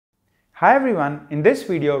Hi everyone, in this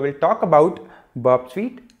video we'll talk about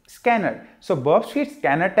BURPSUITE scanner. So BURPSUITE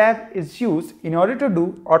scanner tab is used in order to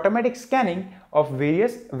do automatic scanning of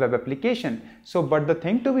various web applications. But the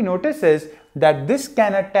thing to be noticed is that this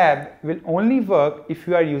scanner tab will only work if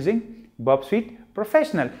you are using BURPSUITE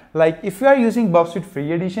Professional. Like if you are using BURPSUITE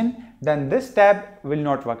Free Edition, then this tab will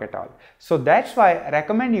not work at all. So that's why I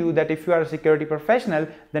recommend you that if you are a security professional,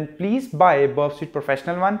 then please buy a BURPSUITE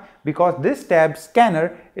Professional one, because this tab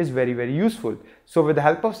scanner is very useful. So with the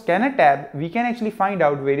help of scanner tab, we can actually find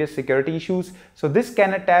out various security issues. So this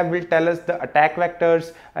scanner tab will tell us the attack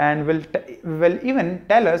vectors and will even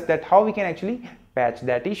tell us that how we can actually patch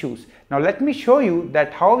that issues. Now let me show you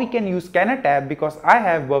that how we can use scanner tab, because I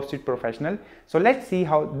have BURPSUITE Professional. So let's see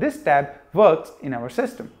how this tab works in our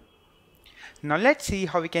system. Now let's see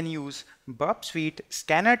how we can use BURPSUITE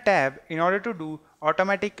scanner tab in order to do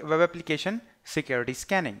automatic web application security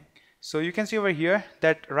scanning. So you can see over here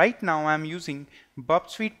that right now I'm using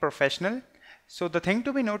BURPSUITE Professional. So the thing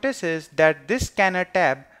to be noticed is that this scanner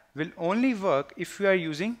tab will only work if you are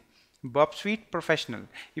using BURPSUITE Professional.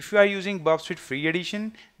 If you are using BURPSUITE Free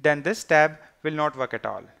Edition, then this tab will not work at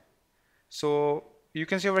all. So you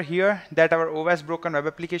can see over here that our OS broken web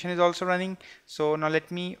application is also running. So now let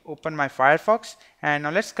me open my Firefox and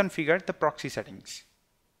now let's configure the proxy settings.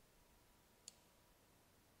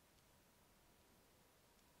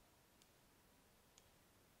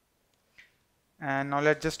 And now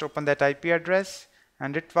let's just open that IP address,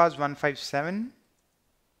 and it was 157.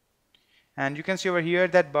 And you can see over here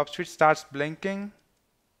that BURPSUITE starts blinking.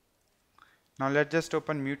 Now let's just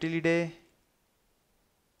open Mutiliday.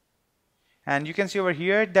 And you can see over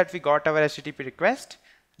here that we got our HTTP request.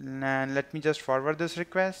 And let me just forward this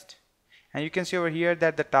request. And you can see over here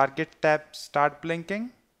that the target tab start blinking.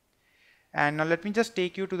 And now let me just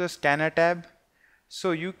take you to the scanner tab.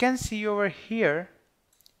 So you can see over here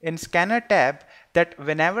in scanner tab that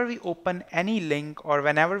whenever we open any link or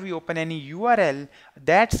whenever we open any URL,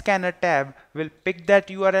 that scanner tab will pick that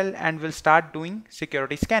URL and will start doing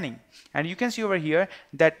security scanning. And you can see over here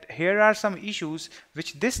that here are some issues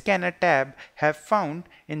which this scanner tab have found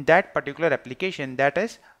in that particular application, that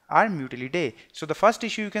is our Mutiliday. So the first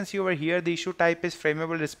issue you can see over here, the issue type is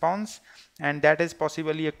frameable response, and that is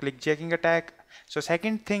possibly a clickjacking attack. So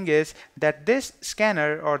second thing is that this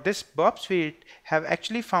scanner or this BURPSUITE have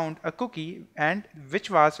actually found a cookie and which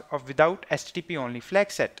was of without HTTP only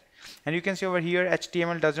flag set. And you can see over here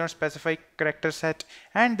HTML does not specify character set,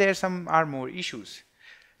 and there some are more issues.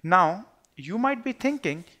 Now you might be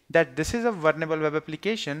thinking that this is a vulnerable web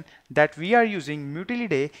application that we are using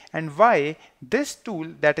Mutiliday, and why this tool,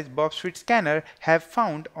 that is BURPSUITE scanner, have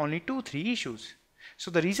found only 2-3 issues. So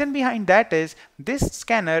the reason behind that is this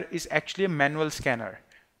scanner is actually a manual scanner,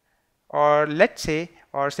 or let's say,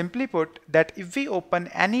 or simply put, that if we open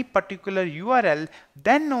any particular URL,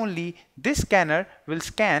 then only this scanner will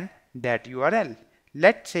scan that URL.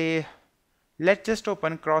 Let's just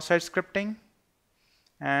open cross-site scripting.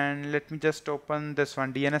 And let me just open this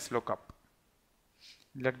one, DNS lookup.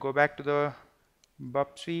 Let's go back to the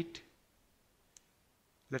BURPSUITE.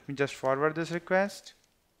 Let me just forward this request.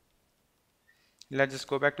 Let's just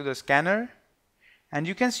go back to the scanner. And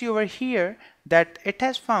you can see over here that it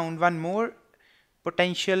has found one more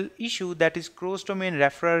potential issue, that is cross-domain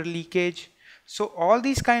referrer leakage. So all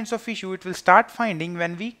these kinds of issue it will start finding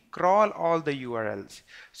when we crawl all the URLs.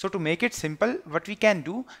 So to make it simple, what we can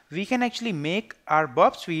do, we can actually make our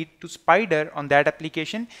BURPSUITE to spider on that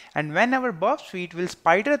application, and when our BURPSUITE will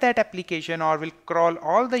spider that application or will crawl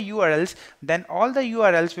all the URLs, then all the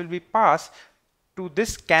URLs will be passed to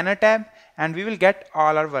this scanner tab and we will get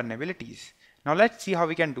all our vulnerabilities. Now let's see how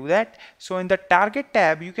we can do that. So in the target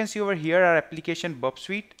tab, you can see over here our application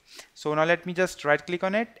BURPSUITE. So now let me just right click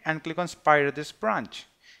on it and click on spider this branch.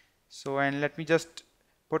 So and let me just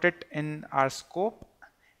put it in our scope,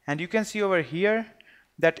 and you can see over here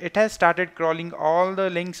that it has started crawling all the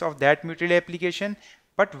links of that Mutiliday application.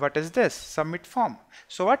 But what is this? Submit form.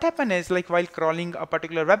 So what happens is, like while crawling a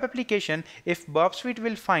particular web application, if BURPSUITE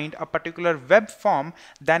will find a particular web form,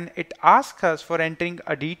 then it asks us for entering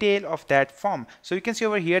a detail of that form. So you can see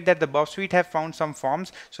over here that the BURPSUITE have found some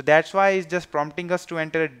forms. So that's why it's just prompting us to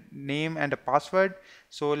enter a name and a password.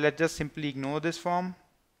 So let's just simply ignore this form.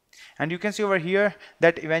 And you can see over here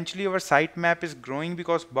that eventually our sitemap is growing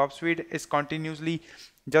because BURPSUITE is continuously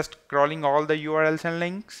just crawling all the URLs and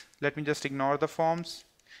links. Let me just ignore the forms.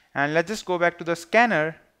 And let's just go back to the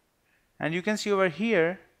scanner, and you can see over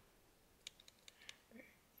here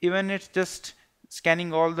even it's just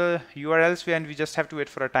scanning all the URLs, and we just have to wait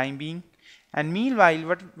for a time being. And meanwhile,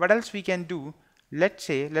 what else we can do, let's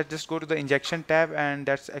just go to the injection tab, and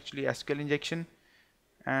that's actually SQL injection.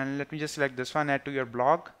 And let me just select this one, add to your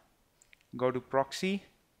blog, go to Proxy,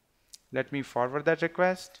 let me forward that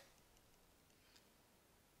request,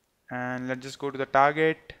 and let's just go to the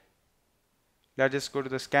target, let's just go to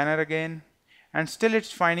the scanner again, and still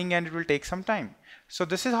it's finding and it will take some time. So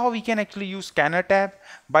this is how we can actually use scanner tab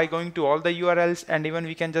by going to all the URLs, and even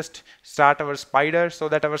we can just start our spider so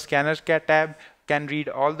that our scanner tab can read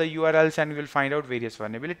all the URLs and we will find out various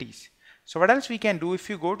vulnerabilities. So what else we can do? If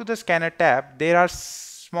you go to the scanner tab, there are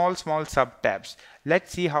small sub tabs.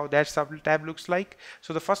 Let's see how that sub tab looks like.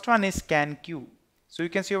 So the first one is scan queue. So you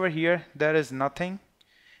can see over here there is nothing.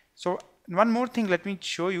 So one more thing, let me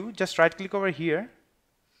show you. Just right click over here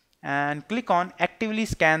and click on actively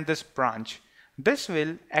scan this branch. This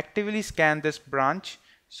will actively scan this branch.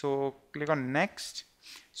 So click on next.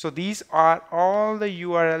 So these are all the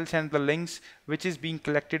URLs and the links which is being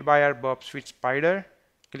collected by our BURPSUITE spider.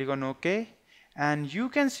 Click on OK, and you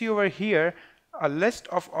can see over here a list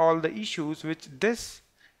of all the issues which this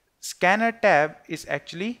scanner tab is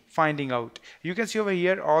actually finding out. You can see over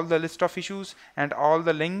here all the list of issues and all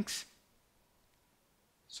the links.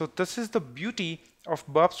 So this is the beauty of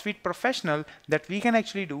BURPSUITE Professional, that we can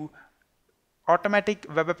actually do automatic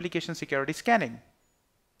web application security scanning.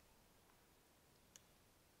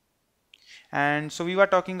 And so we were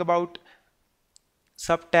talking about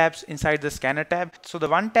sub tabs inside the scanner tab. So the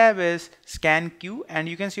one tab is scan queue, and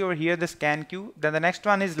you can see over here the scan queue. Then the next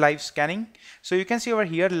one is live scanning. So you can see over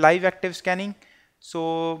here live active scanning.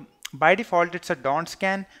 So by default it's a don't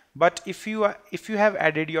scan, but if you have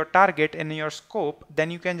added your target in your scope, then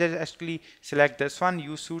you can just actually select this one,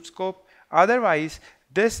 use suit scope. Otherwise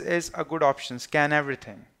this is a good option, scan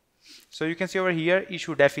everything. So you can see over here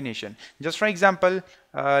issue definition. Just for example,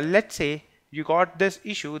 let's say you got this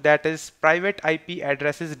issue that is private IP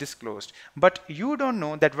address is disclosed, but you don't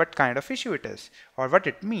know that what kind of issue it is or what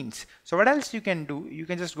it means. So what else you can do? You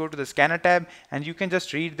can just go to the scanner tab and you can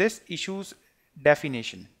just read this issues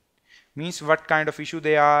definition. Means what kind of issue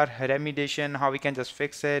they are, remediation, how we can just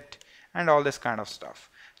fix it, and all this kind of stuff.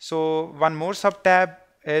 So one more sub tab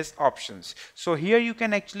is options. So here you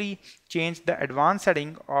can actually change the advanced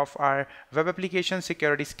setting of our web application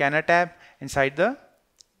security scanner tab inside the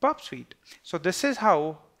BURPSUITE. So this is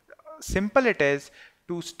how simple it is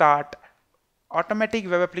to start automatic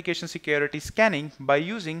web application security scanning by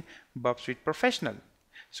using BURPSUITE Professional.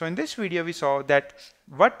 So in this video we saw that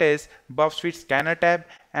what is BURPSUITE scanner tab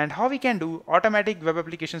and how we can do automatic web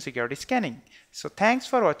application security scanning. So thanks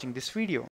for watching this video.